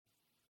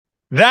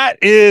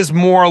That is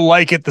more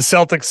like it. The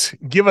Celtics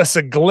give us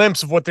a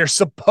glimpse of what they're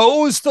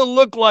supposed to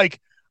look like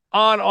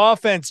on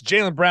offense.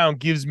 Jaylen Brown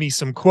gives me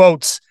some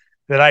quotes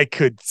that I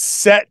could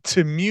set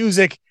to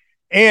music,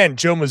 and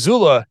Joe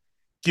Mazzulla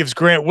gives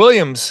Grant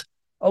Williams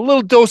a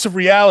little dose of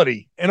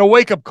reality and a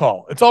wake-up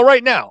call. It's all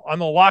right now on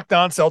the Locked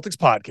On Celtics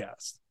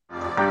podcast.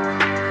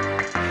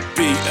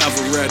 Be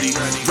ever ready.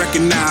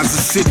 Recognize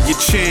the city of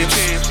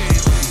champs.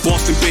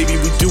 Boston, baby,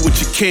 we do what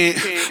you can't.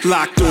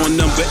 Locked on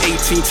number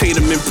 18,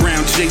 Tatum and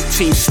Brown,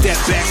 J-Team, step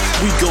back.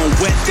 We gon'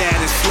 wet that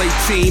and slay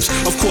teams.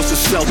 Of course, the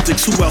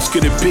Celtics, who else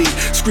could it be?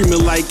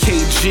 Screaming like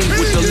KG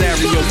with the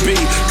Larry O.B.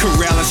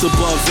 Corrales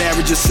above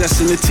average,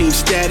 assessing the team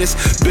status.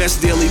 Best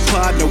daily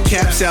pod, no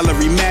cap,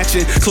 salary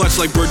matching. Clutch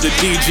like Bird the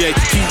DJ,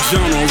 keep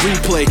John on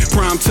replay.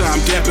 Prime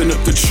time, dapping up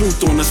the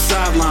truth on the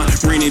sideline.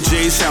 Rainy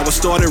J's, how it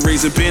started,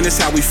 raising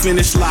banners, how we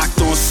finished.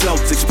 Locked on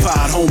Celtics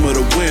pod, home of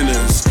the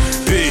winners.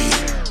 B.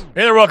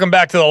 Hey there, welcome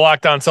back to the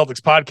Locked On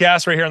Celtics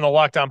podcast right here on the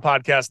Locked On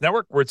Podcast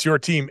Network, where it's your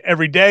team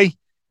every day,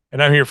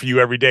 and I'm here for you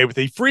every day with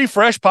a free,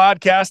 fresh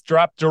podcast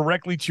dropped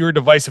directly to your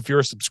device if you're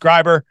a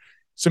subscriber.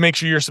 So make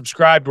sure you're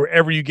subscribed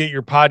wherever you get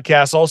your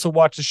podcasts. Also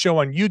watch the show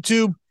on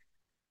YouTube.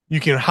 You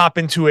can hop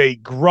into a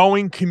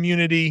growing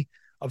community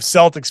of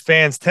Celtics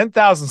fans,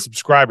 10,000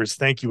 subscribers.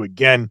 Thank you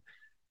again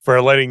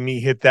for letting me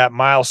hit that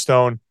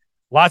milestone.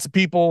 Lots of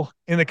people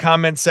in the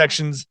comment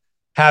sections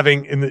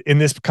having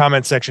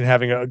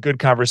a good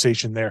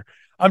conversation there.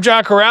 I'm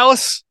John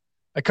Corrales.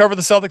 I cover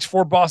the Celtics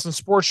for Boston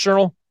Sports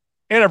Journal,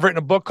 and I've written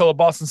a book called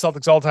Boston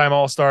Celtics All-Time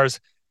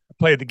All-Stars. I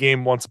played the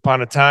game once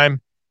upon a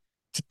time.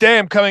 Today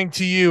I'm coming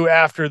to you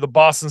after the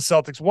Boston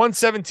Celtics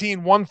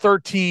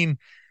 117-113.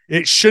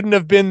 It shouldn't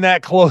have been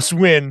that close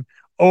win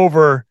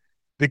over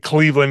the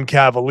Cleveland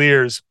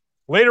Cavaliers.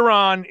 Later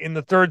on in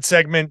the third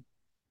segment,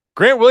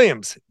 Grant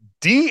Williams,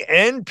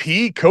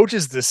 DNP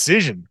coach's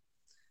decision.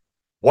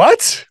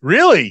 What?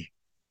 Really?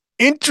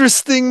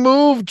 Interesting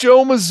move,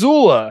 Joe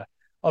Mazzulla.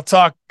 I'll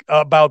talk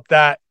about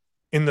that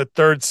in the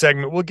third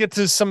segment. We'll get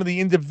to some of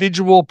the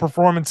individual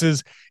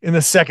performances in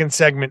the second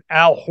segment.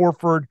 Al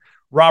Horford,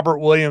 Robert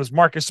Williams,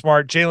 Marcus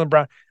Smart, Jaylen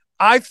Brown.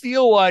 I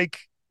feel like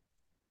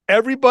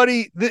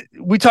everybody,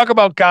 we talk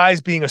about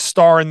guys being a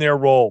star in their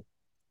role.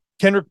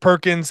 Kendrick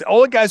Perkins,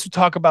 all the guys who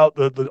talk about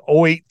the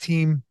 08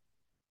 team,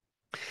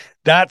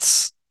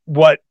 that's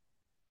what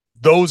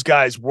those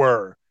guys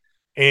were.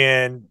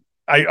 And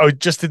I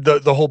just did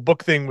the whole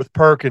book thing with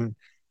Perk, and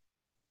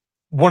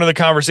one of the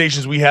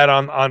conversations we had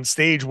on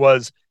stage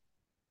was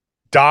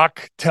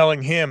Doc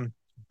telling him,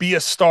 be a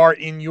star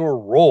in your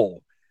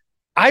role.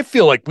 I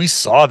feel like we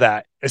saw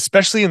that,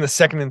 especially in the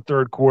second and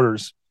third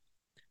quarters.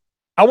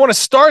 I want to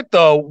start,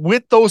 though,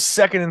 with those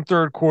second and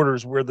third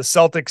quarters where the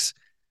Celtics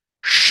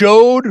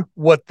showed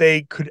what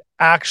they could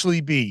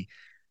actually be.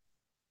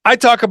 I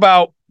talk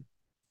about,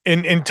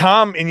 and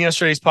Tom in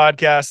yesterday's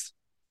podcast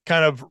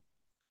kind of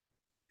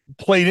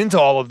played into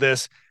all of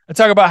this. I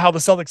talk about how the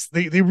Celtics,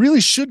 they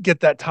really should get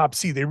that top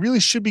seed. They really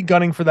should be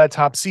gunning for that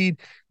top seed.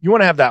 You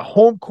want to have that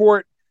home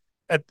court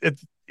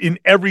in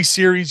every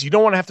series. You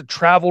don't want to have to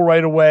travel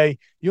right away.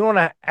 You don't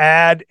want to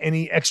add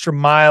any extra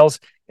miles,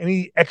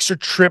 any extra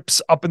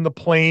trips up in the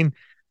plane.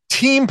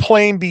 Team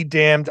plane be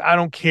damned. I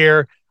don't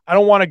care. I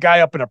don't want a guy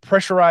up in a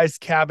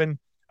pressurized cabin.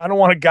 I don't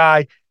want a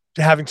guy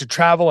having to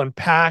travel and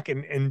pack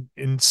and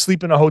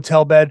sleep in a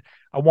hotel bed.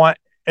 I want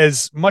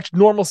as much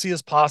normalcy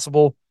as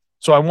possible.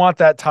 So I want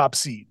that top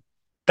seed.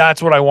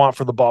 That's what I want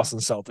for the Boston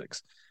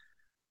Celtics.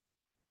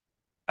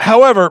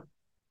 However,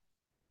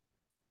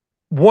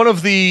 one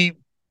of the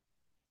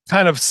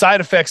kind of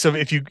side effects of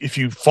if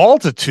you fall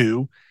to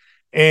 2,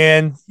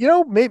 and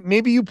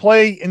maybe you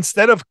play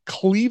instead of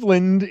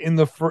Cleveland in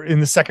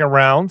the second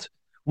round,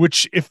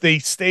 which if they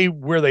stay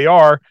where they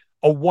are,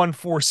 a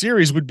 1-4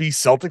 series would be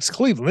Celtics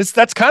Cleveland.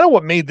 That's kind of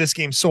what made this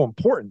game so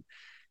important.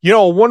 A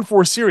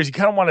 1-4 series, you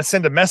kind of want to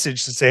send a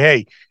message to say,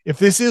 hey, if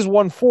this is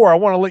 1-4, I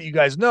want to let you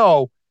guys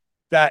know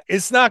that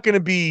it's not going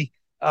to be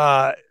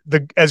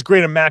as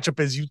great a matchup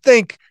as you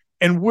think,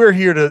 and we're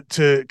here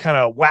to kind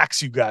of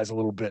wax you guys a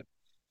little bit.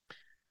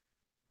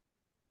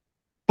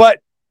 But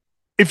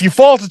if you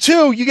fall to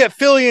 2, you get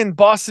Philly, and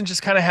Boston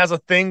just kind of has a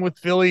thing with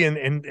Philly, and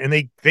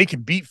they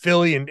can beat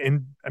Philly,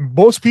 and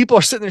most people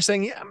are sitting there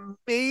saying, yeah,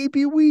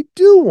 maybe we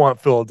do want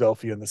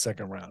Philadelphia in the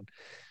second round.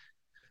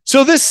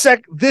 So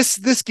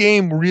this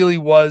game really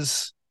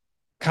was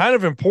kind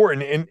of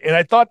important. And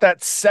I thought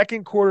that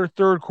second quarter,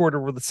 third quarter,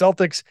 where the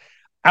Celtics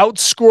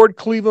outscored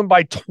Cleveland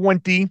by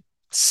 20,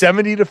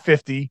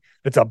 70-50.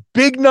 It's a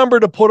big number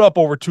to put up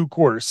over 2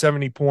 quarters,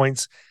 70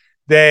 points.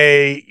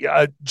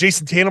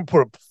 Jason Tatum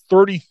put up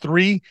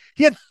 33.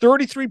 He had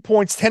 33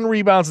 points, 10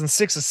 rebounds, and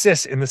 6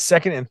 assists in the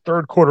second and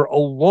third quarter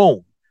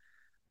alone.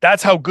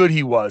 That's how good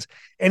he was.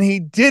 And he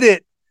did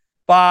it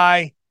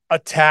by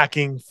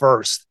attacking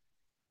first.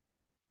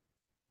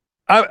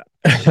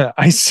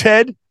 I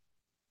said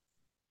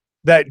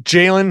that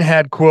Jaylen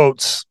had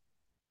quotes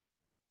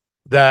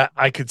that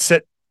I could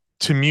set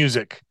to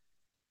music.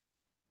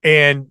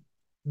 And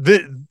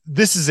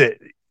this is it.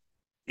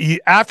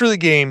 After the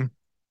game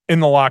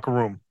in the locker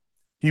room,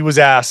 he was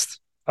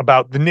asked,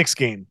 about the Knicks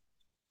game.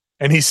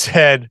 And he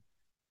said,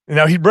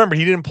 now he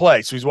didn't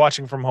play, so he's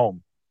watching from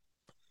home.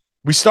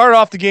 We started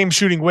off the game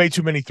shooting way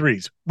too many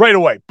threes. Right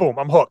away, boom,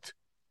 I'm hooked.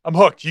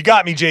 You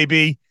got me,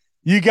 JB.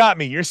 You got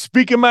me. You're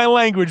speaking my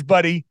language,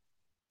 buddy.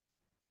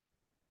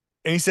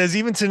 And he says,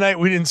 even tonight,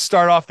 we didn't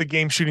start off the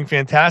game shooting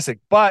fantastic,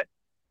 but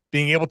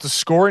being able to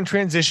score in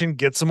transition,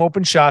 get some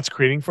open shots,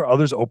 creating for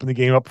others, open the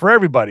game up for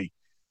everybody.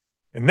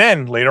 And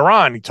then later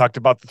on, he talked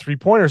about the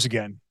three-pointers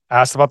again.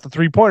 Asked about the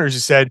three-pointers. He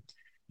said,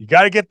 you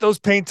got to get those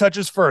paint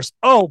touches first.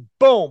 Oh,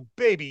 boom,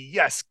 baby.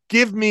 Yes.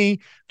 Give me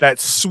that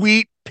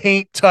sweet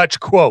paint touch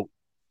quote.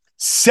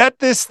 Set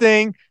this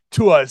thing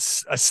to a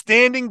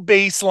standing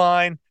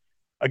baseline,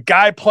 a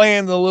guy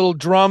playing the little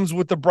drums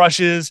with the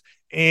brushes,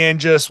 and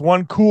just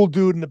one cool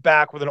dude in the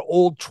back with an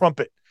old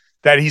trumpet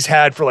that he's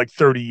had for like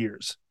 30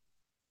 years.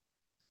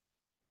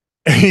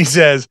 And he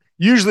says,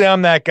 usually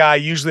I'm that guy.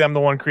 Usually I'm the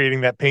one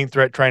creating that paint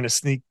threat, trying to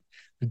sneak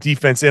the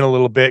defense in a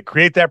little bit,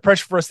 create that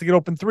pressure for us to get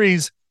open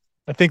threes.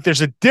 I think there's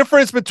a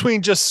difference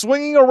between just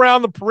swinging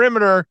around the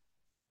perimeter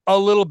a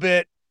little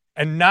bit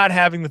and not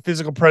having the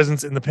physical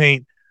presence in the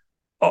paint.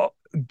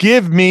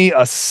 Give me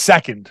a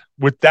second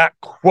with that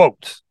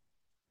quote,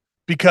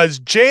 because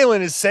Jalen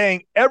is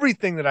saying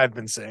everything that I've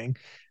been saying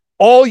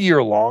all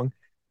year long.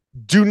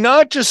 Do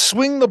not just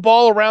swing the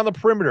ball around the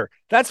perimeter.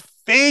 That's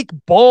fake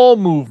ball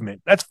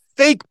movement.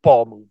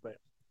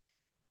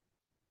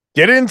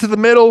 Get it into the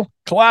middle,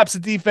 collapse the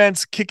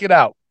defense, kick it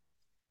out.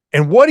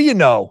 And what do you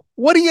know?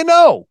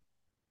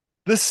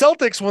 The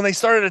Celtics, when they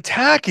started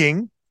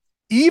attacking,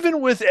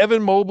 even with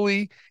Evan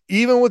Mobley,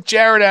 even with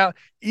Jared Allen,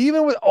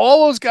 even with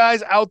all those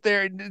guys out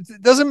there,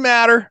 it doesn't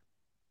matter.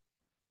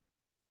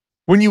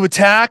 When you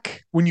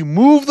attack, when you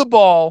move the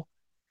ball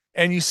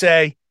and you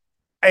say,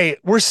 hey,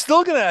 we're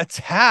still going to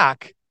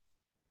attack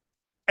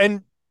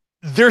and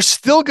they're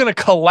still going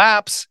to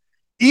collapse,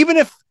 even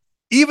if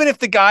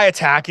the guy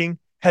attacking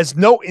has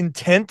no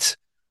intent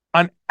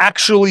on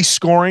actually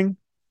scoring,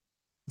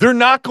 they're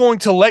not going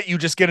to let you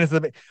just get into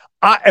the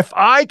if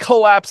I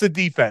collapse the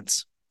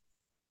defense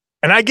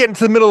and I get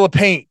into the middle of the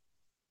paint,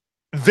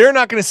 they're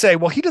not going to say,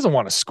 well, he doesn't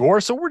want to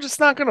score, so we're just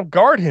not going to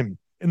guard him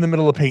in the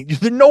middle of the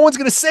paint. No one's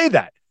going to say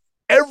that.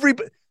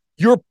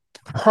 Your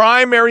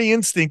primary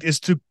instinct is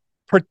to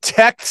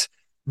protect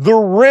the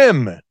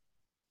rim.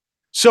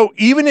 So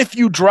even if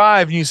you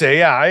drive and you say,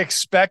 yeah, I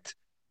expect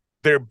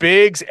their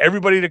bigs,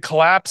 everybody to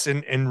collapse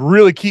and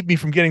really keep me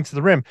from getting to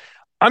the rim,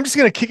 I'm just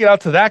going to kick it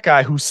out to that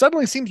guy who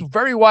suddenly seems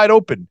very wide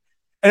open.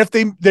 And if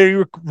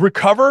they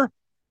recover,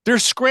 they're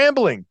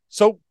scrambling.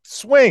 So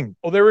swing.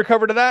 Oh, they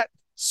recover to that?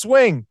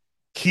 Swing.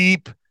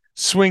 Keep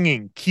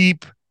swinging.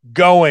 Keep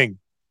going.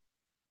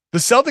 The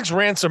Celtics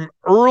ran some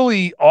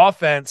early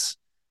offense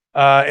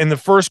in the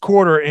first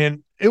quarter,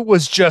 and it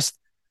was just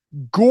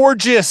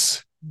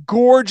gorgeous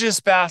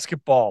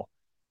basketball.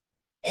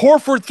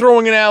 Horford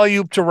throwing an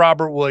alley-oop to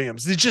Robert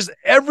Williams. It's just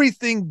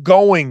everything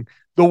going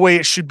the way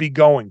it should be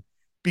going,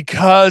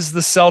 because the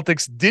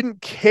Celtics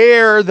didn't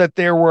care that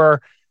there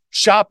were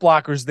shot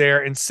blockers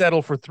there and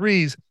settle for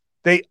threes.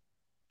 They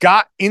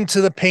got into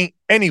the paint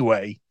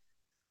anyway,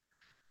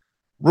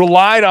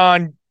 relied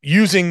on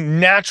using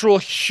natural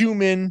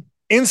human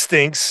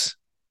instincts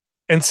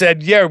and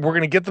said, yeah, we're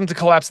going to get them to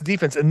collapse the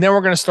defense, and then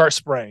we're going to start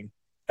spraying,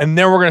 and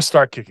then we're going to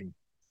start kicking.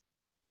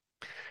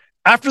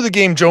 After the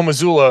game, Joe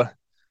Mazzulla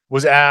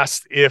was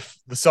asked if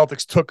the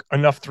Celtics took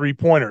enough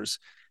three-pointers,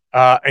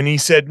 and he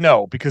said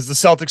no, because the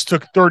Celtics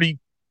took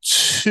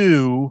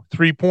 32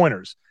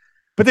 three-pointers,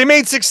 but they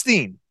made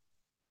 16.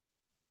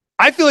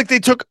 I feel like they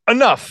took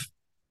enough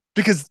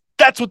because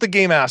that's what the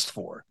game asked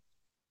for.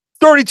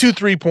 32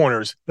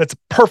 three-pointers. That's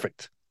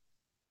perfect.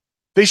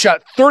 They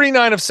shot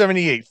 39 of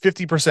 78,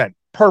 50%.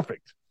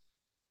 Perfect.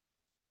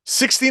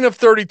 16 of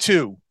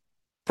 32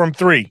 from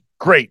three.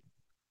 Great.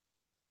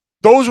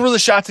 Those were the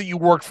shots that you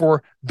worked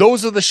for.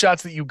 Those are the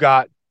shots that you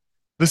got.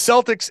 The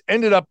Celtics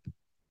ended up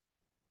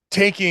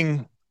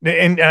taking,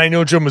 and I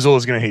know Joe Mazzulla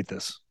is going to hate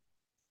this.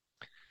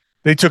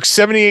 They took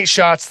 78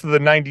 shots to the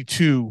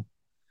 92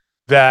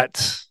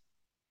 that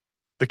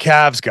the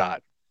Cavs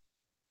got.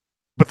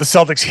 But the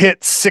Celtics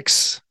hit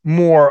 6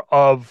 more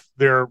of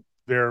their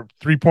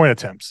three-point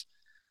attempts.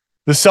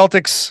 The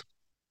Celtics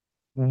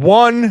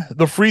won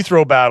the free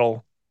throw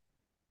battle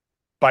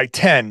by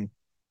 10.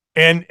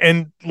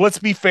 And let's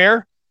be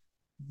fair,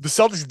 the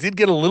Celtics did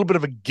get a little bit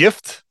of a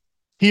gift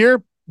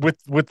here with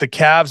the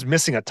Cavs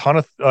missing a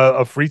ton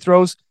of free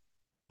throws.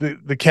 The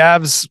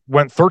Cavs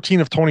went 13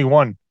 of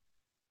 21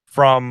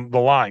 from the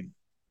line.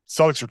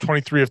 Celtics were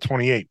 23 of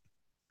 28.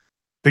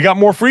 They got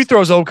more free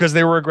throws, though, because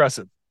they were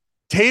aggressive.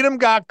 Tatum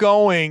got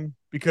going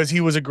because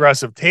he was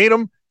aggressive.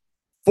 Tatum,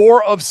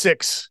 4 of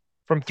 6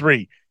 from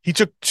 3. He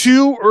took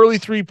 2 early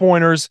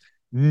three-pointers,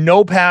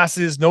 no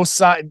passes, no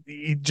side.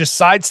 He just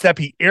sidestep.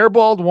 He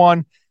airballed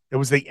one. It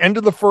was the end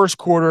of the first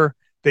quarter.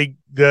 The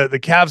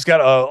Cavs got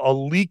a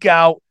leak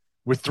out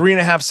with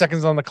 3.5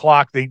 seconds on the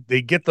clock.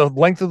 They get the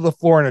length of the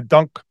floor in a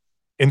dunk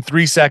in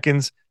 3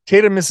 seconds.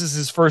 Tatum misses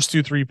his first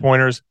 2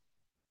 three-pointers.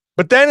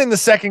 But then in the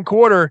second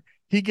quarter,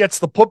 He gets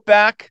the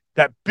putback,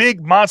 that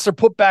big monster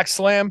putback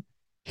slam.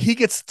 He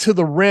gets to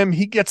the rim.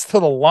 He gets to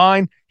the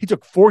line. He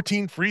took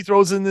 14 free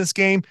throws in this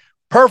game.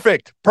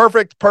 Perfect.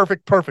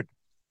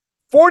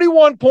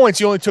 41 points.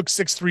 He only took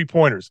 6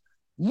 3-pointers.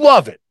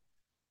 Love it.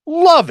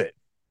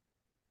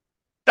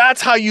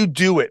 That's how you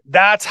do it.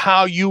 That's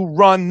how you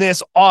run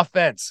this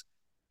offense.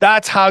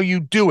 That's how you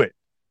do it.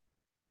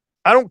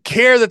 I don't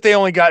care that they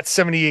only got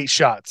 78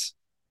 shots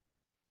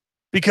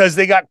because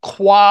they got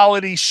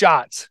quality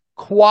shots.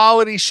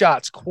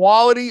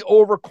 Quality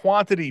over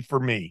quantity for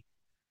me.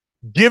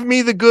 Give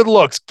me the good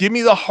looks. Give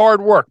me the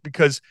hard work,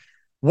 because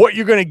what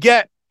you're going to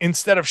get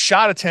instead of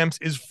shot attempts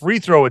is free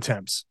throw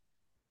attempts.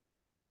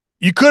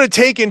 You could have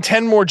taken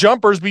 10 more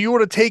jumpers, but you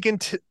would have taken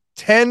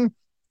 10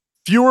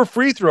 fewer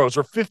free throws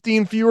or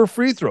 15 fewer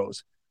free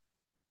throws.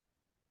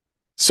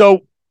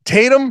 So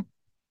Tatum,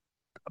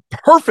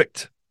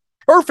 perfect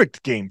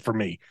game for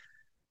me.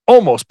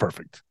 Almost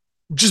perfect.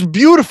 Just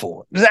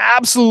beautiful. It's an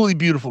absolutely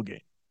beautiful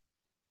game.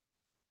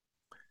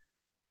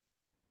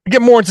 We'll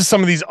get more into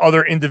some of these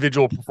other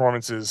individual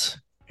performances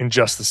in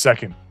just a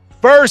second.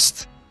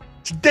 First,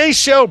 today's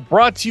show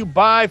brought to you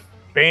by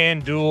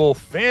FanDuel.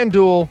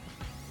 FanDuel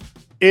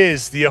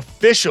is the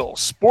official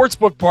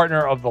sportsbook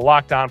partner of the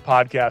Locked On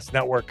Podcast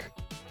Network.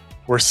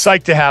 We're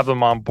psyched to have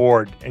them on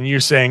board. And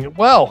you're saying,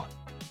 well,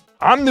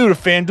 I'm new to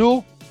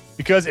FanDuel,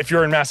 because if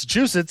you're in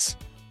Massachusetts,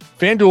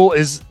 FanDuel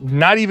is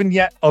not even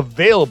yet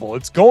available.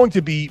 It's going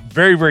to be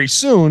very, very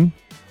soon.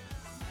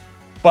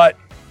 But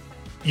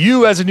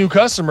you, as a new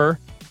customer,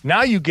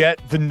 now you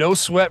get the no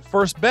sweat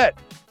first bet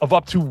of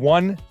up to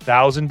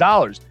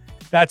 $1,000.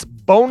 That's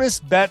bonus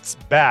bets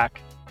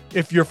back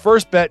if your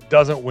first bet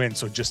doesn't win.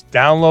 So just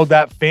download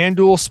that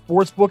FanDuel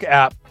Sportsbook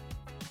app.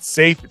 It's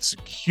safe, it's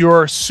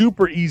secure,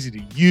 super easy to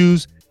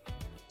use.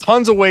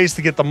 Tons of ways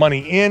to get the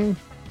money in.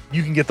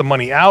 You can get the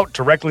money out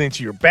directly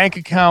into your bank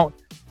account.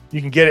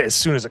 You can get it as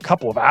soon as a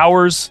couple of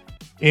hours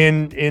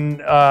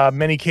in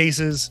many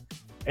cases.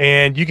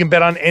 And you can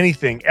bet on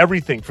anything,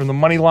 everything from the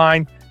money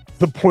line,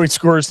 the point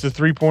scores, to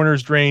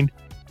 3-pointers drained.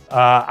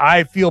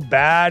 I feel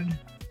bad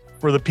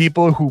for the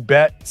people who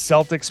bet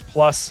Celtics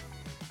plus,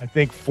 I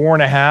think,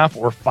 4.5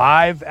 or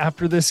 5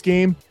 after this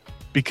game,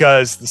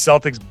 because the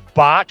Celtics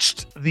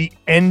botched the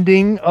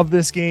ending of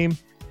this game.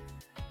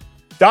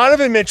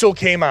 Donovan Mitchell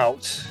came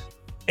out,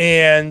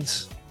 and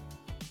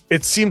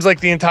it seems like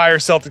the entire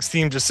Celtics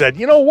team just said,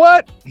 you know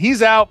what?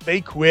 He's out.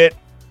 They quit.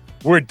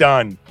 We're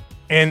done.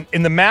 And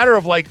in the matter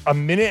of like a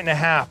minute and a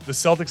half, the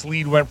Celtics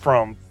lead went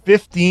from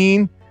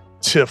 15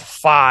 to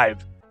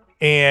 5.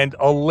 And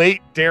a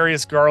late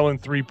Darius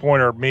Garland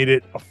 3-pointer made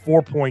it a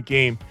 4-point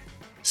game.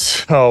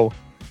 So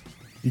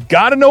you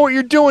got to know what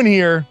you're doing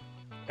here.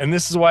 And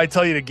this is why I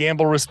tell you to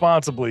gamble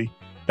responsibly.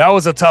 That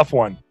was a tough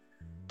one.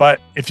 But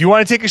if you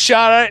want to take a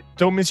shot at it,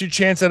 don't miss your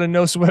chance at a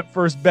no sweat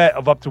first bet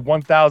of up to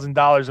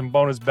 $1,000 in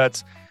bonus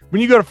bets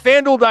when you go to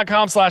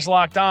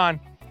FanDuel.com/lockedon.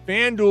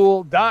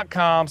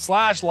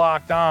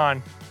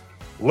 FanDuel.com/lockedon.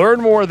 Learn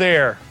more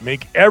there.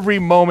 Make every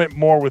moment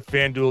more with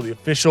FanDuel, the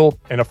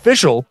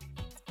official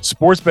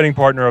sports betting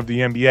partner of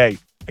the NBA.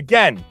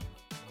 Again,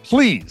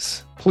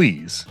 please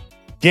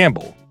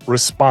gamble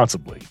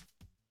responsibly.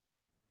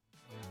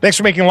 Thanks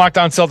for making Locked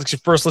On Celtics your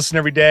first listen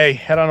every day.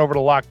 Head on over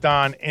to Locked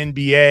On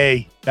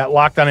NBA. That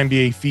Locked On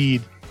NBA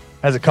feed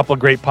has a couple of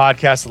great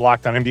podcasts. The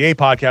Locked On NBA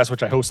podcast,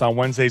 which I host on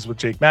Wednesdays with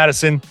Jake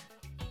Madison.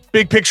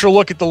 Big picture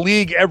look at the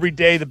league every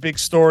day, the big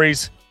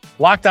stories.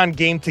 Locked On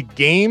Game to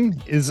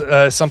Game is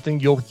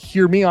something you'll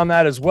hear me on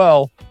that as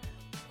well,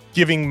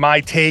 giving my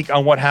take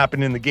on what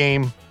happened in the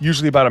game,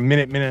 usually about a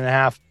minute and a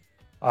half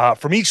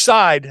from each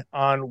side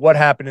on what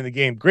happened in the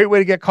game. Great way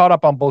to get caught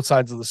up on both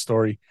sides of the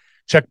story.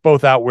 Check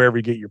both out wherever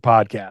you get your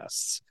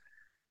podcasts.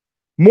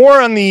 More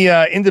on the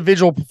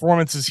individual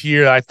performances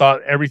here. I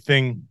thought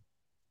everything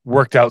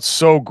worked out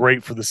so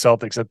great for the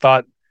Celtics. I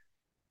thought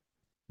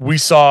we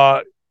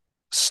saw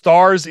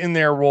stars in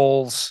their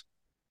roles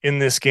in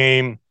this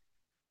game.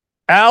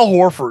 Al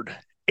Horford,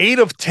 8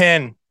 of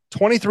 10,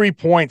 23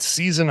 points,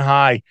 season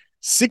high,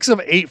 6 of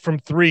 8 from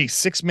 3,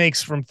 6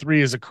 makes from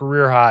 3 is a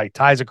career high,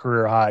 ties a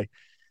career high,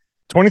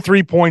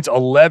 23 points,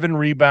 11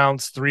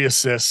 rebounds, 3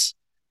 assists.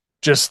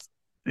 Just,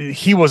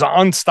 he was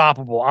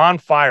unstoppable, on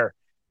fire,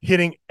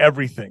 hitting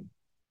everything.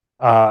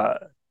 I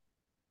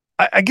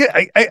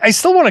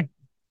still want to,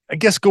 I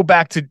guess, go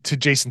back to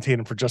Jason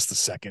Tatum for just a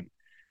second,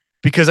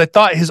 because I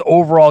thought his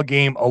overall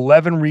game,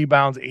 11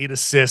 rebounds, 8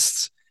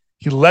 assists.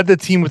 He led the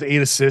team with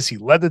 8 assists. He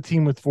led the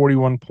team with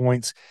 41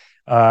 points.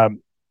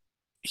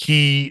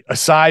 He,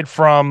 aside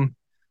from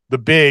the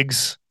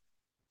bigs,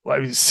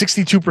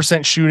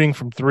 62% shooting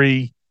from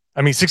 3.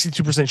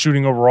 62%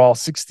 shooting overall,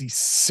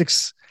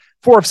 66,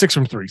 4 of 6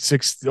 from 3,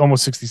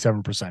 almost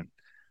 67%.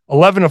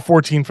 11 of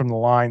 14 from the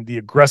line. The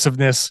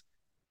aggressiveness,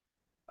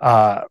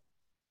 that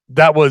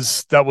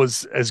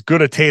was as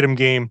good a Tatum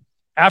game.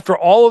 After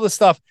all of the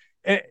stuff,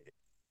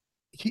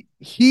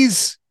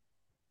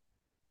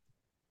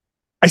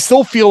 I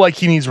still feel like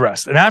he needs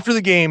rest. And after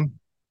the game,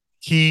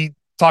 he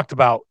talked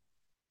about,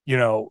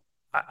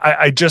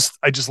 I just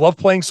love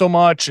playing so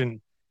much,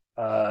 and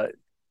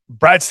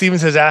Brad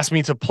Stevens has asked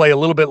me to play a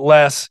little bit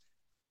less.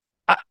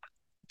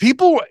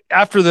 People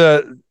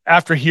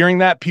after hearing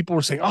that, people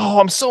were saying, "Oh,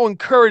 I'm so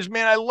encouraged,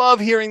 man. I love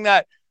hearing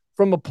that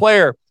from the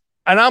player."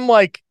 And I'm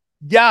like,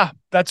 "Yeah,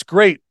 that's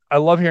great. I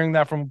love hearing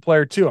that from a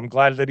player too. I'm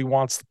glad that he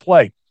wants to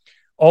play."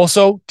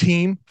 Also,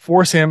 team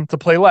force him to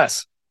play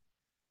less.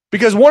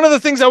 Because one of the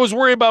things I was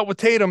worried about with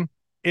Tatum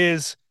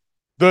is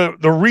the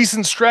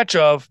recent stretch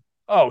of,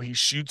 oh, he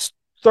shoots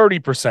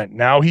 30%.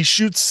 Now he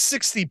shoots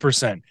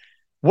 60%.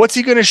 What's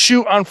he going to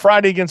shoot on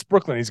Friday against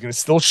Brooklyn? He's going to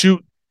still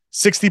shoot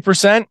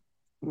 60%.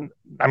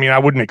 I mean, I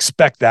wouldn't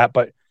expect that,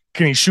 but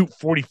can he shoot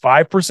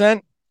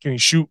 45%? Can he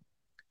shoot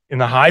in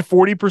the high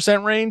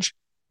 40% range?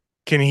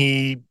 Can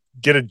he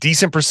get a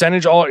decent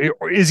percentage? Or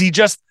is he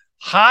just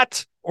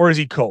hot or is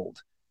he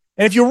cold?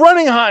 And if you're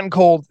running hot and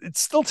cold, it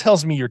still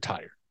tells me you're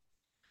tired.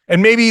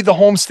 And maybe the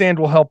homestand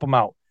will help him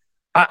out.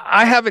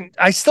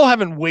 I still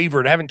haven't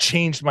wavered. I haven't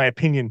changed my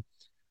opinion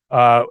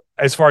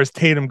as far as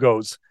Tatum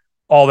goes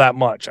all that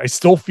much. I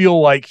still feel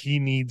like he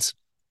needs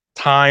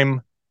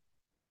time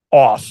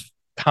off,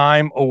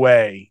 time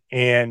away,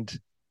 and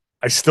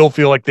I still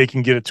feel like they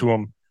can get it to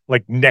him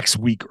like next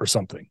week or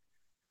something.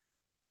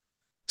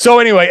 So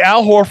anyway,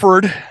 Al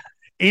Horford,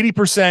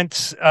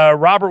 80%,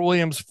 Robert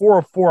Williams, 4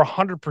 of 4,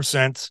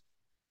 100%.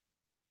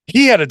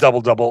 He had a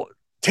double-double.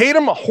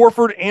 Tatum,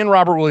 Horford, and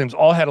Robert Williams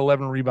all had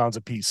 11 rebounds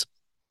apiece.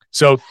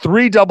 So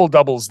 3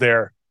 double-doubles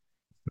there.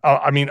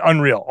 I mean,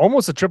 unreal.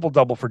 Almost a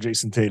triple-double for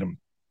Jason Tatum.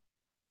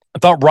 I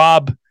thought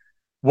Rob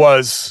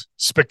was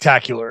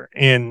spectacular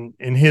in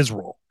his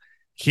role.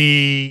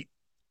 He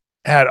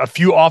had a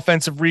few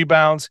offensive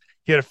rebounds.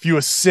 He had a few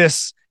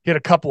assists. He had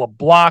a couple of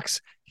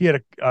blocks. He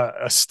had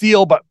a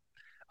steal, but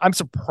I'm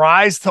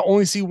surprised to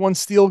only see 1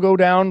 steal go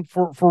down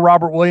for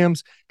Robert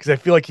Williams because I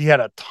feel like he had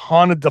a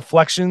ton of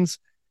deflections.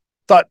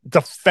 Thought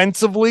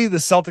defensively, the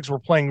Celtics were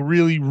playing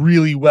really,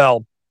 really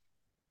well.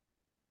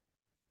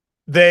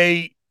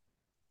 I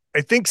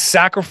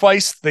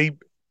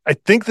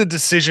think the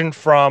decision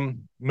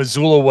from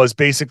Mazzulla was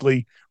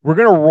basically, we're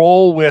going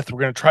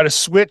to try to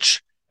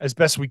switch as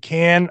best we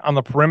can on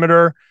the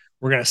perimeter.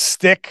 We're going to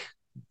stick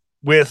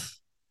with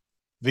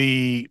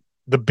the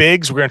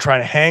bigs. We're going to try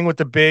to hang with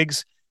the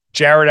bigs,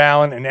 Jared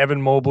Allen and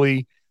Evan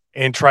Mobley,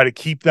 and try to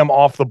keep them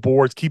off the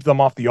boards, keep them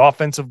off the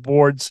offensive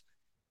boards.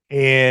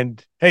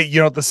 And hey,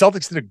 the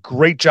Celtics did a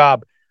great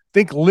job. I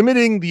think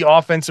limiting the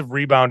offensive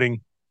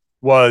rebounding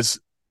was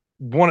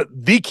might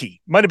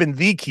have been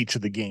the key to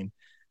the game,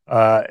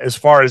 as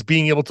far as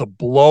being able to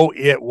blow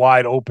it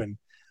wide open,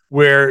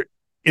 where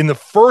in the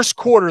first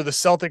quarter, the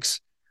Celtics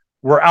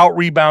were out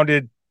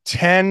rebounded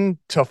 10-4,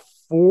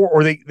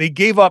 or they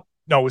gave up.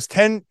 No, it was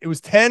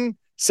 10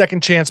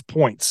 second chance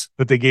points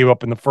that they gave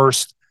up in the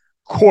first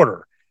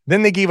quarter.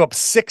 Then they gave up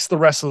 6 the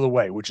rest of the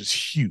way, which is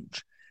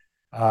huge.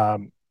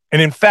 And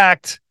in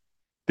fact,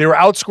 they were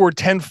outscored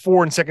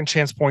 10-4 in second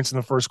chance points in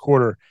the first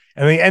quarter,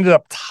 and they ended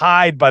up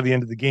tied by the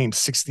end of the game,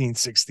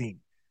 16-16.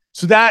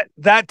 So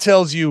that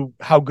tells you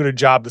how good a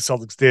job the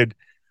Celtics did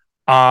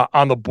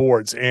on the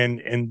boards.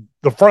 And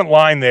the front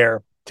line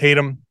there,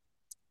 Tatum,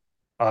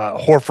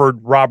 Horford,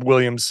 Rob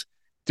Williams,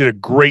 did a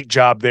great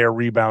job there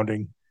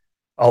rebounding.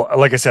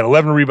 Like I said,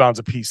 11 rebounds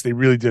apiece. They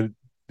really did.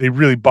 They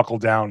really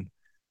buckled down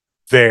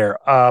there.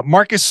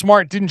 Marcus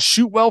Smart didn't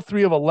shoot well,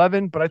 3 of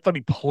 11, but I thought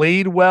he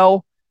played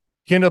well.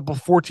 He ended up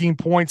with 14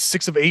 points,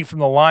 6 of 8 from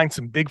the line,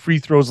 some big free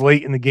throws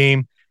late in the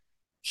game.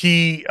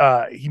 He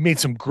made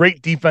some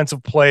great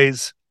defensive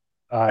plays.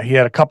 He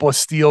had a couple of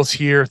steals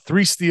here,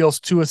 3 steals,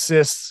 2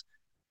 assists.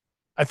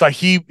 I thought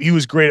he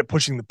was great at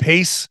pushing the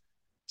pace.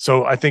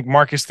 So I think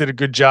Marcus did a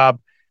good job.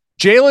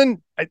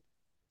 Jalen,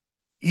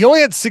 he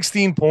only had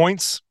 16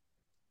 points,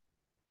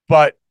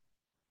 but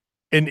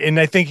and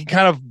I think he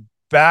kind of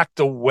backed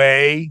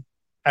away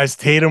as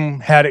Tatum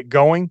had it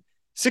going.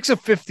 6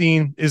 of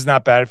 15 is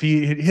not bad. If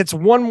he hits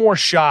one more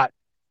shot,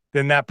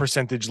 then that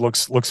percentage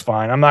looks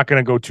fine. I'm not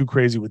going to go too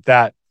crazy with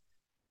that.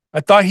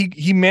 I thought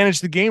he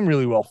managed the game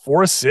really well.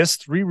 4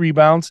 assists, 3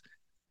 rebounds.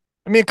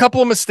 I mean, a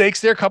couple of mistakes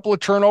there, a couple of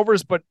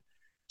turnovers, but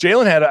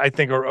Jalen had, I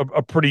think,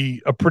 a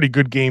pretty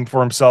good game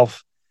for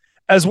himself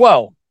as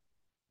well.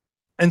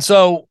 And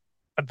so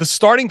at the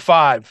starting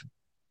 5,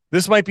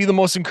 this might be the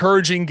most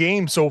encouraging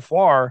game so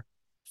far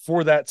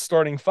for that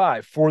starting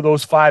 5, for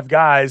those 5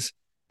 guys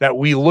that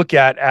we look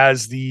at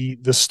as the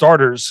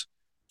starters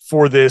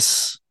for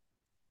this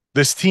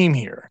team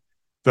here,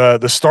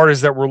 the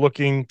starters that we're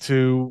looking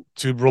to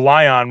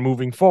rely on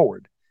moving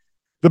forward.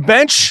 The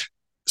bench,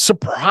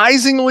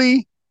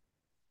 surprisingly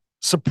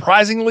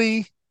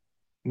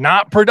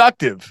not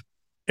productive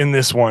in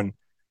this one.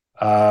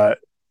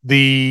 Malcolm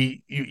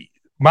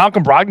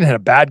Brogdon had a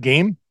bad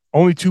game,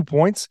 only 2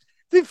 points.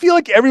 They feel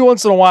like every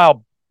once in a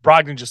while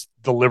Brogdon just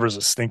delivers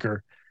a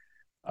stinker.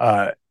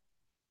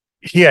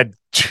 He had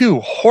 2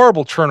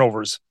 horrible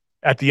turnovers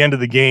at the end of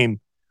the game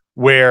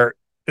where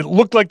it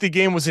looked like the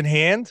game was in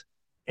hand,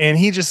 and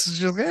he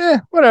just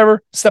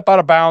whatever, step out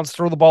of bounds,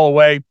 throw the ball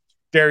away.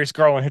 Darius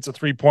Garland hits a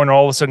 3-pointer.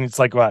 All of a sudden, it's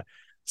like a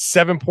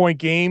 7-point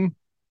game.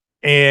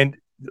 And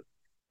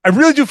I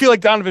really do feel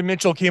like Donovan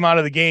Mitchell came out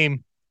of the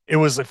game It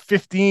was like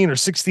 15 or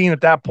 16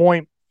 at that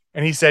point,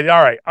 and he said,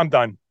 all right, I'm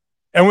done.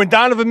 And when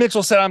Donovan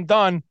Mitchell said, I'm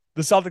done,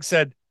 the Celtics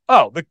said,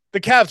 oh, the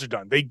Cavs are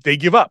done. They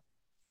give up.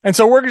 And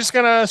so we're just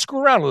going to screw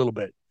around a little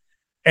bit.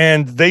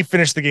 And they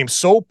finished the game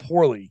so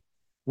poorly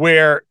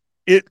where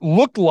it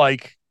looked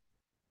like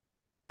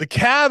the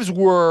Cavs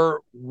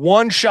were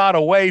one shot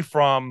away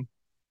from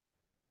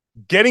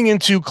getting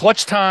into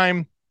clutch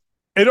time.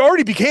 It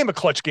already became a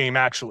clutch game,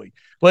 actually.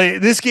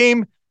 Like, this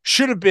game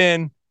should have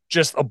been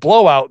just a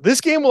blowout. This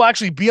game will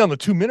actually be on the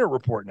 2-minute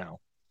report now.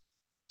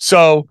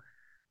 So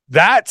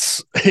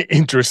that's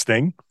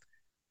interesting.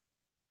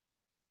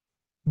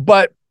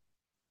 But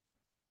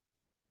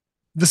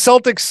the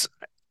Celtics,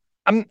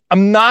 I'm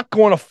not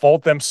going to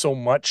fault them so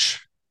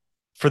much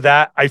for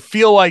that. I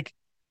feel like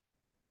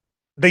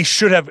they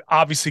should have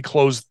obviously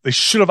closed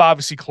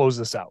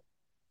this out.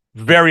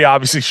 Very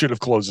obviously should have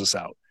closed this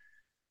out.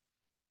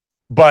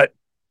 But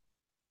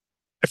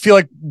I feel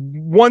like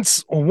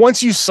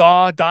once you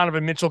saw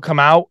Donovan Mitchell come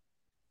out,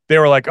 they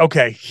were like,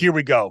 okay, here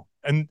we go.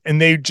 And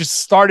they just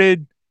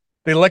started,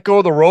 they let go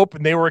of the rope,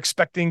 and they were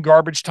expecting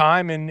garbage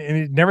time, and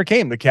it never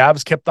came. The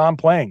Cavs kept on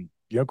playing.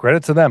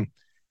 Credit to them.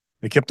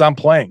 They kept on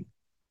playing.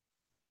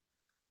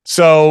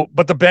 So,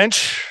 but the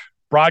bench,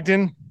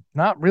 Brogdon,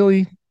 not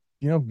really,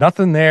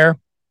 nothing there.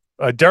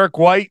 Derek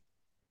White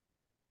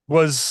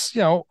was,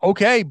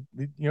 okay.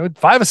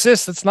 5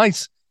 assists. That's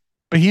nice.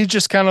 But he's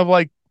just kind of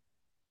like,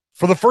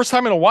 for the first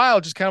time in a while,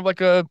 just kind of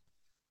like a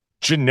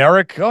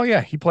generic, oh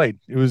yeah, he played.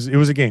 It was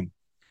a game.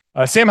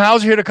 Sam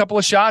Hauser hit a couple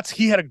of shots.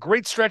 He had a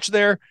great stretch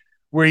there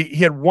where he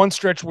had one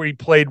stretch where he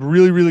played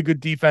really, really good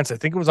defense. I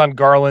think it was on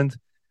Garland.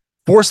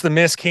 Forced the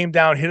miss, came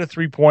down, hit a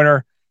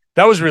 3-pointer.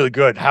 That was really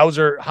good.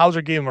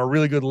 Hauser gave him a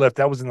really good lift.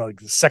 That was in the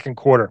second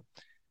quarter.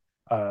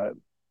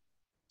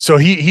 So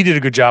he did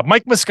a good job.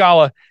 Mike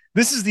Muscala,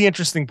 this is the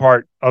interesting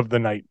part of the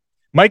night.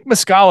 Mike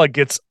Muscala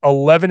gets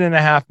 11 and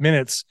a half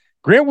minutes.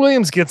 Grant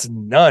Williams gets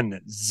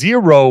none,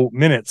 0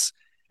 minutes.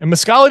 And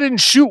Muscala didn't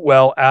shoot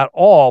well at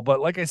all. But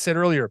like I said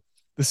earlier,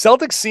 the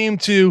Celtics seem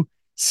to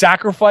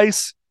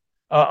sacrifice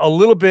a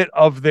little bit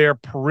of their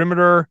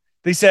perimeter.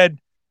 They said,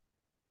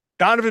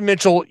 Donovan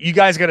Mitchell, you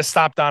guys got to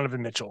stop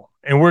Donovan Mitchell.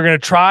 And we're going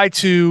to try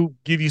to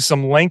give you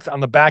some length on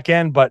the back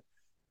end. But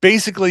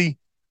basically,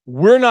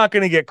 we're not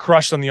going to get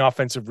crushed on the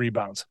offensive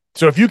rebounds.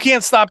 So if you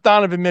can't stop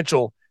Donovan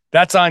Mitchell,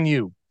 that's on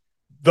you.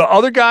 The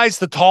other guys,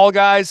 the tall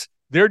guys,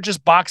 they're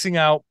just boxing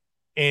out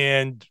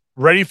and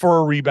ready for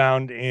a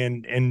rebound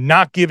and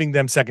not giving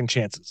them second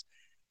chances.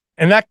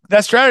 And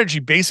that strategy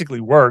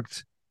basically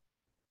worked.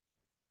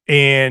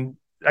 And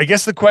I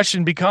guess the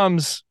question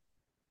becomes,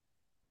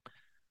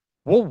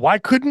 well, why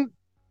couldn't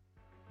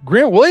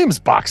Grant Williams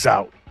box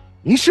out?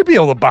 He should be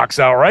able to box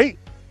out, right?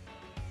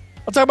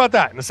 I'll talk about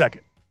that in a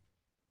second.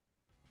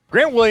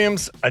 Grant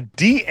Williams, a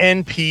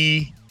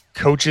DNP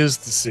coach's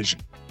decision.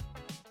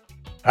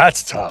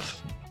 That's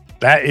tough.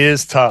 That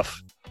is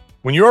tough.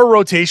 When you're a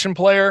rotation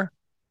player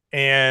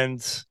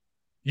and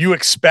you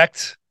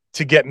expect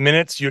to get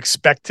minutes, you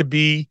expect to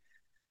be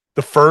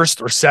the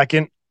first or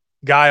second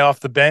guy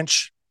off the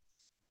bench.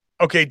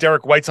 Okay,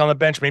 Derek White's on the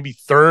bench, maybe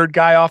third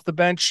guy off the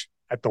bench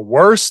at the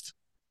worst,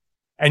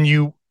 and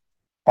you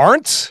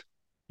aren't.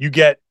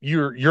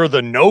 You're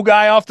the no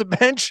guy off the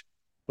bench,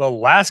 the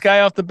last guy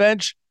off the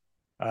bench.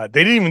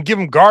 They didn't even give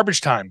him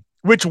garbage time,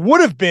 which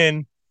would have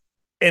been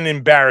an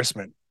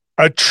embarrassment,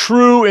 a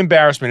true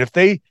embarrassment.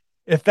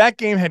 If that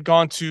game had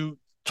gone to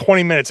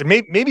 20 minutes, and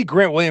maybe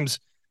Grant Williams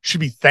should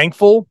be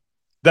thankful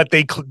that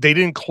they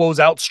didn't close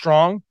out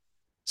strong,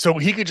 so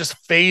he could just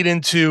fade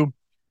into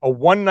a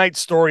one-night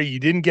story. You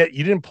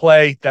didn't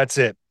play. That's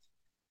it.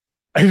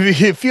 I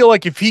feel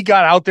like if he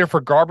got out there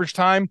for garbage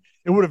time,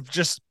 it would have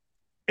just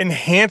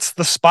enhanced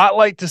the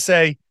spotlight to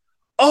say,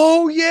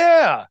 oh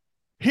yeah,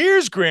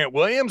 here's Grant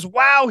Williams.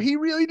 Wow, he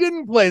really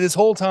didn't play this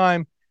whole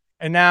time.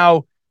 And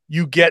now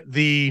you get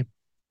the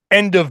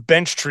end of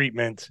bench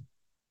treatment.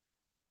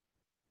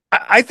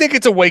 I think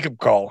it's a wake-up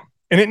call,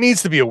 and it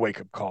needs to be a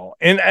wake-up call.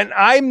 And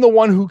I'm the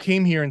one who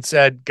came here and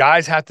said,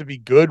 guys have to be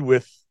good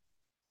with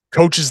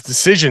coaches'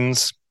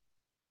 decisions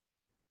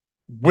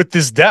with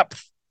this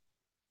depth.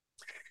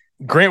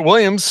 Grant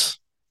Williams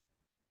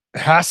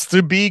has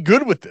to be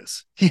good with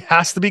this. He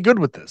has to be good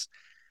with this.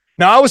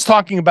 Now, I was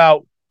talking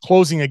about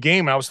closing a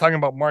game, and I was talking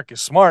about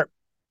Marcus Smart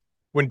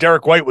when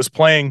Derek White was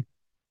playing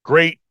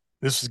great.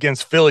 This was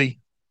against Philly.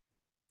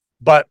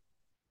 But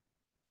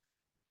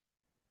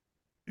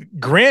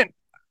Grant,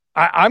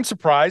 I'm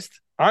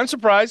surprised. I'm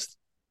surprised.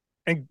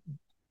 And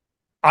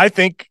I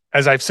think,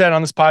 as I've said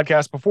on this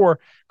podcast before,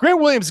 Grant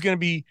Williams is going to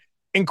be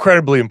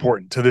incredibly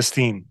important to this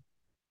team.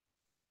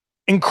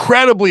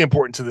 Incredibly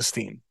important to this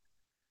team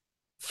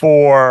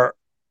for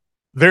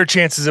their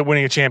chances at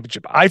winning a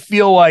championship. I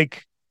feel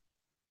like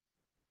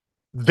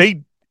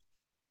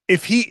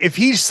if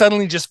he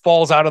suddenly just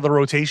falls out of the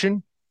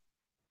rotation,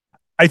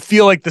 I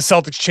feel like the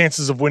Celtics'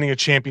 chances of winning a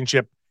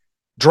championship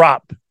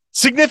drop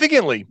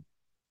significantly,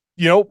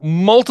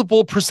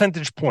 multiple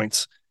percentage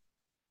points,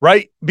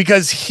 right?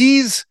 Because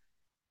he's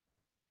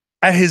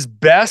at his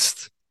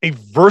best a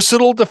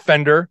versatile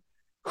defender.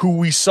 who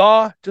we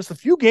saw just a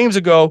few games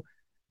ago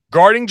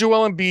guarding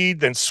Joel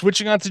Embiid, then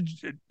switching on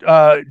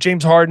to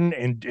James Harden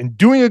and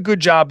doing a good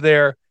job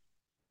there.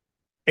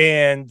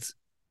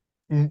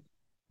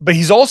 But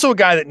he's also a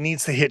guy that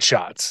needs to hit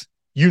shots.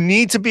 You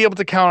need to be able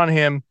to count on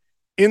him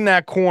in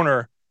that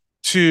corner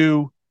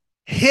to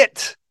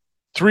hit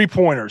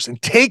 3-pointers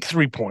and take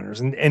 3-pointers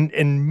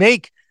and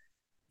make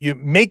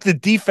the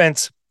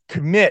defense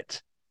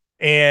commit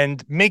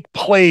and make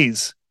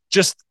plays,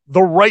 just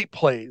the right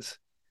plays.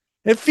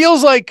 It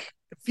feels like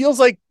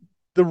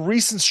the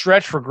recent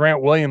stretch for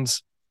Grant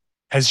Williams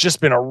has just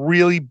been a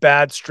really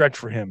bad stretch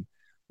for him.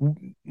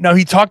 Now,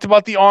 he talked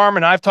about the arm,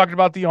 and I've talked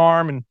about the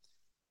arm, and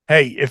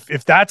hey,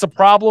 if that's a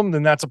problem,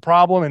 then that's a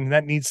problem, and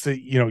that needs to,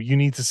 you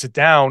need to sit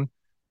down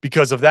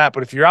because of that.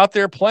 But if you're out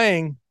there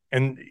playing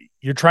and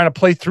you're trying to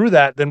play through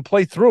that, then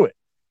play through it.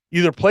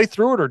 Either play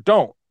through it or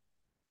don't.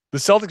 The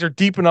Celtics are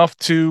deep enough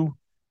to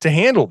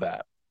handle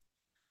that.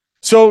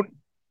 So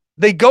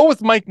they go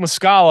with Mike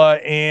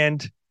Muscala,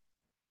 and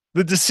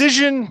the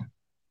decision,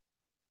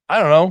 I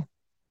don't know,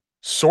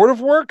 sort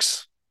of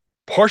works,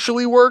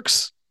 partially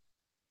works,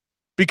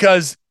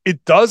 because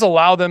it does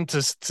allow them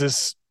to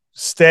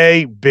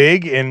stay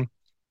big. And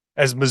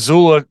as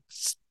Mazzulla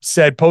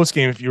said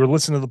postgame, if you were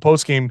listening to the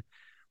postgame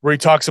where he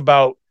talks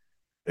about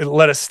it,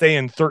 let us stay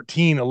in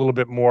 13 a little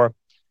bit more,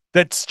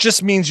 that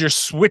just means you're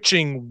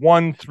switching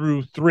 1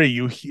 through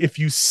 3. If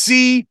you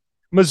see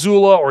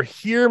Mazzulla or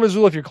hear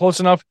Mazzulla, if you're close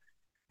enough,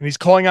 and he's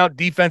calling out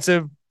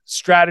defensive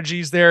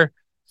strategies there,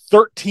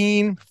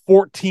 13,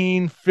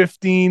 14,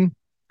 15,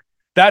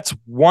 that's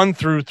 1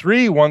 through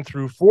 3, 1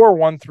 through 4,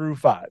 1 through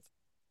 5.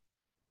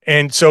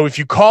 And so if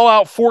you call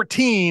out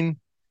 14,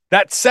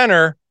 that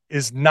center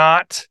is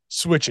not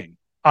switching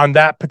on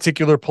that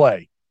particular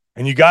play.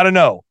 And you got to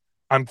know,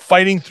 I'm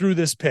fighting through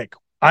this pick.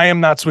 I am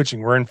not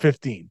switching. We're in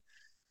 15.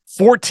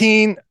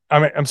 14,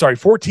 I'm sorry,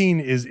 14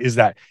 is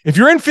that. If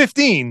you're in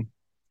 15,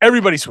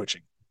 everybody's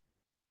switching.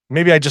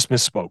 Maybe I just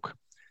misspoke.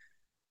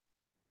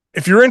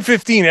 If you're in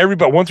 15,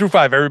 everybody 1 through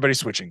 5, everybody's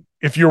switching.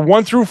 If you're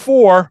 1 through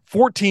 4,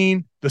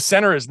 14, the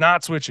center is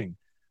not switching.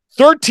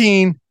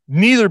 13,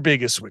 neither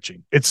big is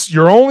switching.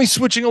 You're only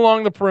switching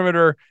along the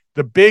perimeter.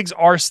 The bigs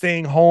are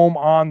staying home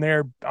on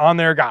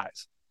their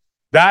guys.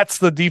 That's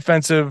the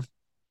defensive.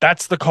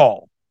 That's the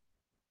call.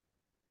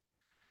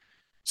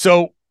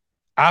 So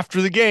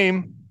after the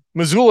game,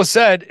 Mazzulla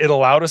said it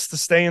allowed us to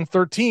stay in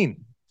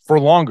 13 for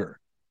longer.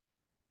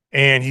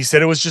 And he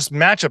said it was just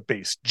matchup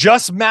based,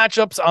 just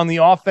matchups on the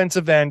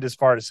offensive end as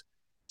far as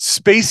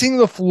spacing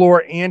the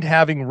floor and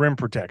having rim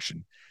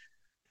protection.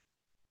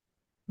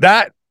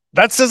 That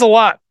says a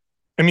lot.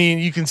 I mean,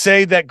 you can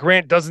say that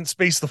Grant doesn't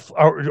space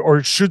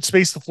or should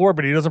space the floor,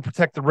 but he doesn't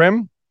protect the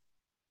rim.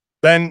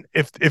 Then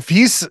if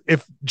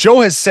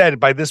Joe has said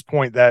by this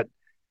point that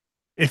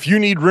if you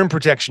need rim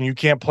protection, you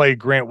can't play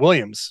Grant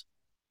Williams.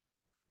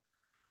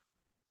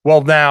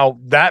 Well, now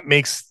that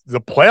makes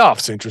the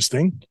playoffs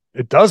interesting.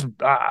 It does.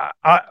 I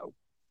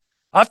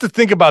have to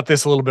think about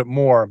this a little bit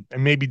more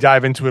and maybe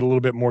dive into it a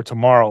little bit more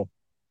tomorrow.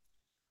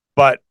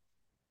 But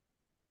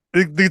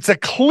it's a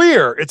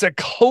clear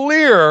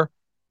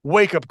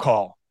wake-up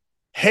call.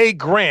 Hey,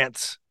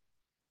 Grant,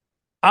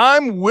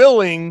 I'm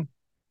willing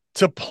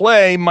to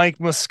play Mike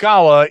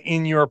Muscala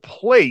in your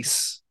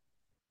place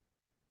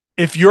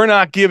if you're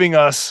not giving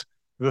us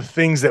the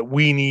things that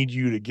we need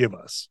you to give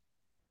us.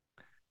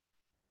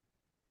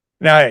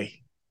 Now,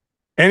 hey,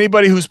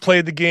 anybody who's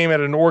played the game at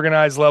an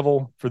organized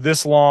level for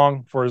this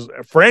long, for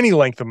any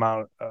length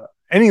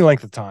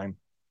of time,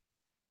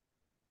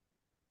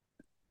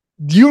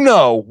 you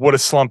know what a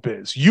slump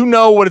is. You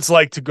know what it's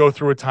like to go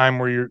through a time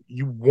where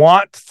you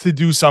want to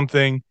do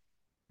something,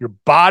 your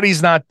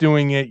body's not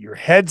doing it, your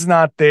head's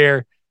not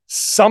there.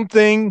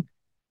 Something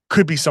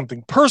could be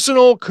something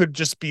personal, could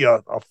just be a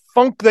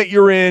funk that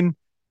you're in.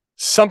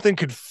 Something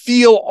could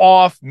feel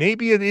off.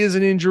 Maybe it is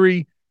an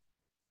injury.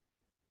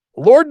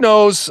 Lord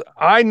knows,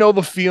 I know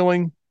the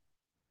feeling,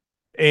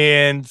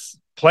 and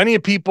plenty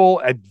of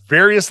people at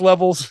various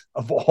levels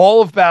of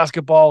all of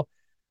basketball,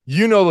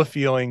 you know the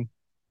feeling.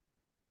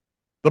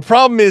 The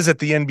problem is at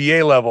the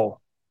NBA level,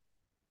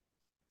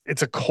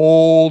 it's a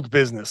cold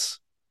business.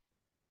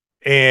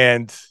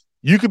 And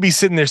you could be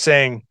sitting there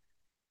saying,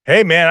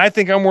 hey, man, I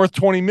think I'm worth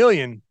 $20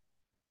 million.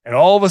 And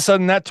all of a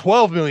sudden that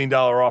 $12 million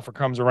offer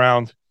comes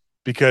around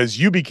because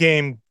you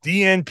became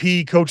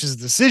DNP coach's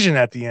decision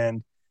at the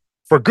end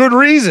for good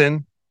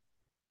reason.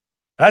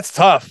 That's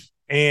tough.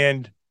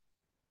 And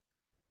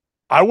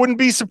I wouldn't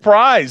be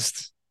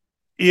surprised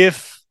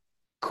if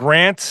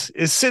Grant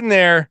is sitting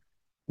there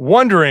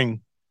wondering,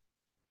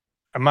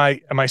 Am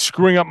I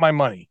screwing up my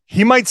money?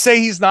 He might say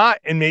he's not,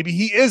 and maybe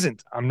he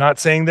isn't. I'm not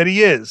saying that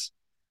he is,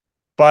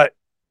 but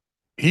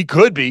he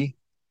could be.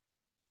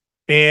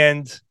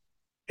 And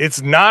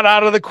it's not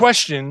out of the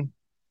question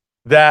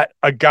that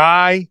a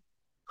guy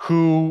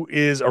who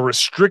is a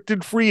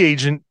restricted free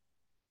agent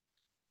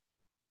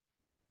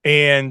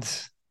and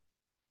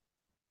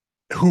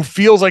who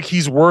feels like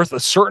he's worth a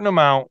certain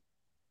amount,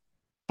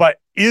 but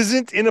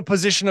isn't in a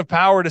position of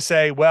power to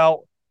say,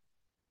 well,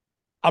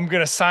 I'm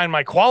going to sign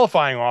my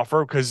qualifying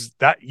offer because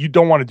that you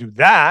don't want to do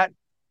that.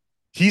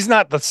 He's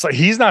not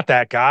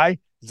that guy.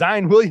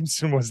 Zion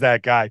Williamson was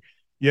that guy.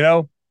 You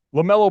know,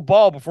 LaMelo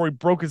Ball before he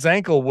broke his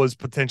ankle was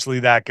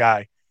potentially that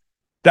guy.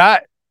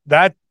 That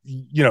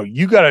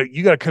you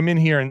gotta come in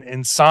here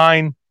and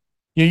sign.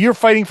 You're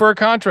fighting for a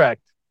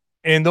contract,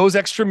 and those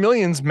extra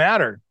millions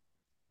matter.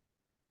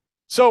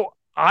 So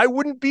I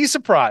wouldn't be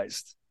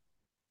surprised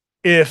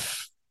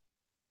if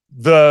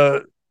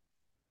the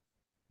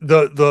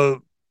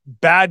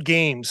bad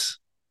games,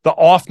 the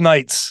off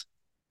nights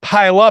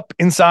pile up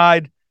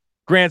inside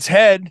Grant's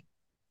head,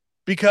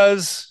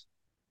 because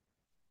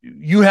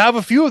you have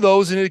a few of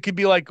those and it could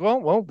be like,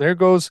 well, there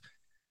goes.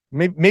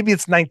 Maybe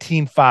it's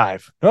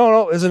 19-5.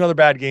 No, it's another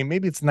bad game.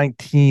 Maybe it's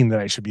 19 that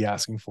I should be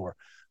asking for.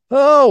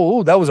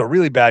 Oh, that was a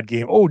really bad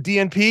game. Oh,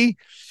 DNP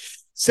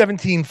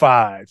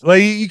 17-5.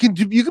 Like you can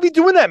be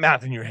doing that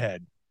math in your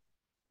head.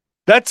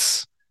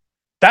 That's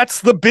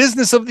the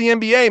business of the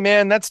NBA,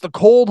 man. That's the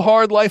cold,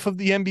 hard life of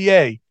the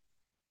NBA.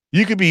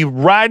 You could be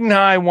riding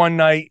high one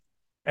night,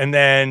 and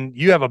then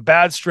you have a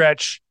bad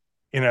stretch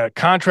in a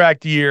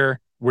contract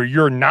year where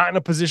you're not in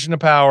a position of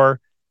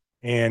power,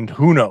 and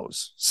who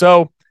knows?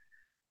 So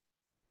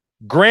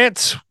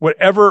Grant,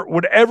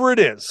 whatever it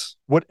is,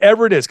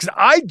 because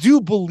I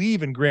do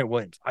believe in Grant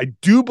Williams. I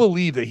do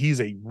believe that he's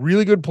a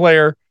really good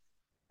player.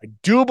 I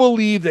do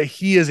believe that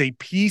he is a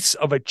piece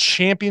of a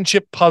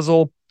championship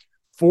puzzle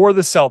for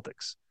the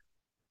Celtics.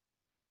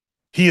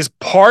 He is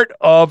part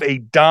of a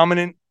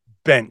dominant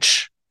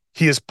bench.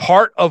 He is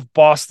part of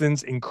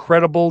Boston's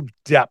incredible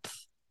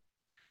depth.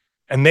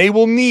 And they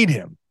will need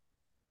him.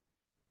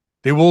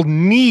 They will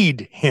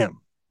need him.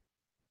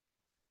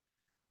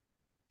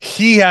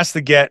 He has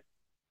to get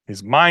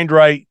his mind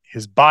right,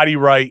 his body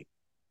right,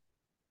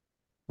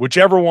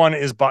 whichever one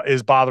is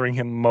bothering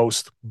him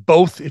most,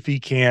 both if he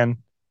can.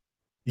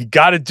 You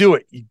got to do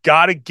it. You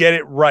got to get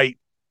it right,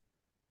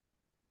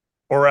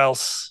 or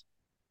else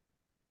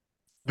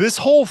this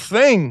whole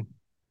thing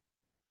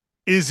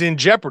is in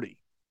jeopardy.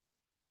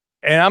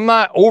 And I'm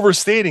not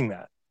overstating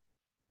that.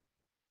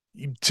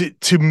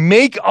 To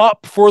make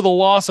up for the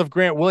loss of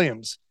Grant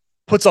Williams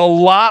puts a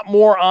lot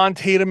more on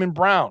Tatum and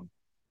Brown.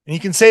 And you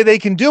can say they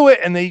can do it,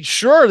 and they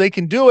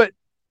can do it,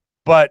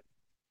 but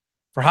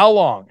for how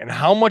long and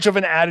how much of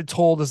an added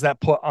toll does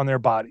that put on their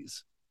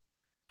bodies?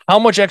 How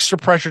much extra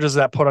pressure does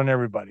that put on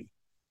everybody?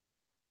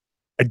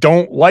 I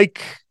don't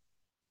like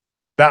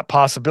that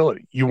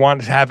possibility. You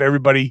want to have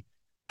everybody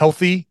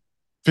healthy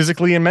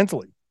physically and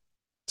mentally.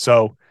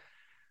 So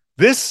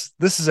this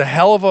is a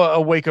hell of a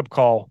wake-up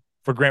call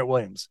for Grant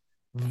Williams.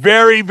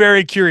 Very,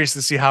 very curious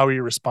to see how he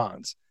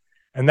responds.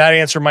 And that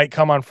answer might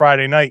come on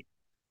Friday night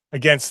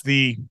against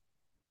the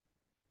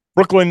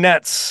Brooklyn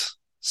Nets.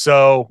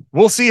 So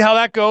we'll see how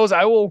that goes.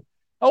 I will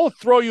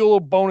throw you a little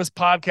bonus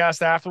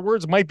podcast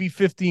afterwards. It might be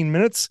 15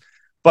 minutes,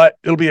 but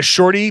it'll be a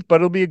shorty, but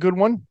it'll be a good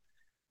one.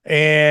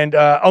 And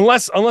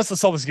unless the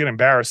Celtics get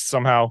embarrassed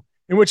somehow,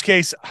 in which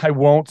case I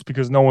won't,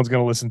 because no one's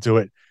going to listen to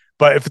it.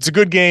 But if it's a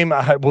good game,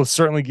 I will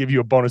certainly give you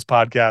a bonus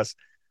podcast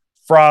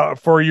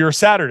for your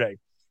Saturday.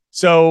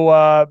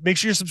 So make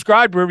sure you're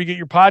subscribed wherever you get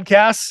your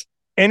podcasts.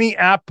 Any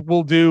app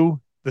will do.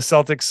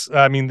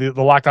 The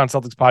Locked On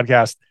Celtics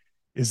podcast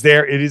is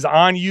there. It is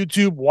on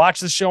YouTube. Watch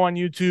the show on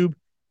YouTube.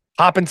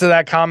 Hop into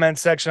that comment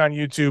section on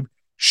YouTube.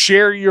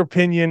 Share your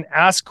opinion.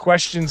 Ask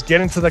questions.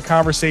 Get into the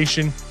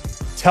conversation.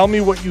 Tell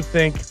me what you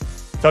think.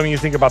 Tell me what you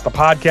think about the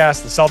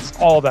podcast, the Celtics,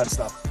 all of that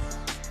stuff.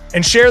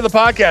 And share the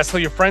podcast.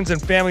 Tell your friends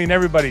and family and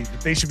everybody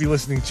that they should be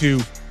listening to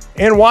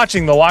and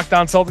watching the Locked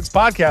On Celtics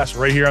podcast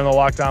right here on the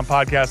Locked On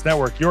Podcast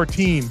Network. Your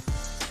team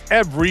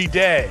every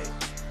day.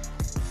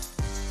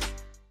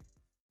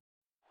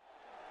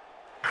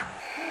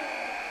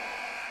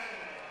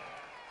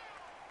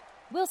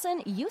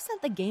 Wilson, you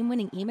sent the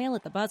game-winning email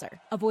at the buzzer,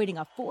 avoiding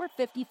a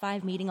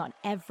 4:55 meeting on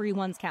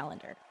everyone's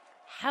calendar.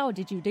 How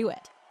did you do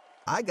it?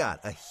 I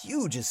got a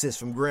huge assist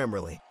from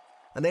Grammarly,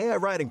 an AI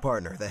writing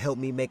partner that helped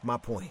me make my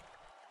point.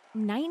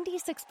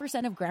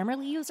 96% of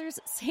Grammarly users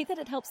say that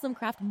it helps them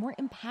craft more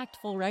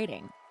impactful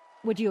writing.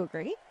 Would you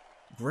agree?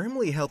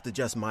 Grammarly helped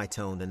adjust my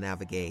tone to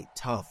navigate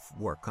tough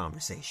work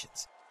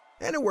conversations.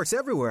 And it works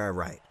everywhere I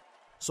write,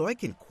 so I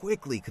can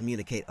quickly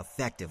communicate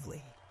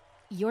effectively.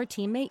 Your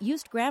teammate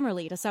used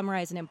Grammarly to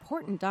summarize an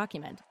important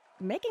document,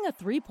 making a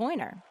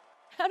 3-pointer.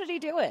 How did he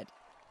do it?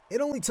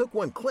 It only took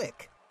one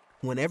click.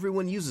 When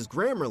everyone uses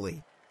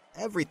Grammarly,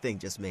 everything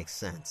just makes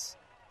sense.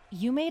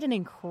 You made an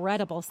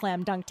incredible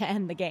slam dunk to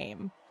end the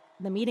game.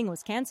 The meeting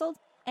was canceled,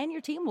 and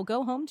your team will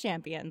go home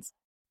champions.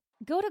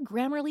 Go to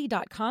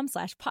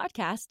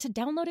Grammarly.com/podcast to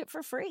download it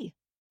for free.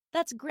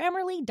 That's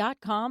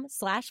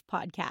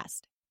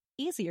Grammarly.com/podcast.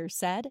 Easier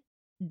said,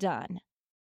 done.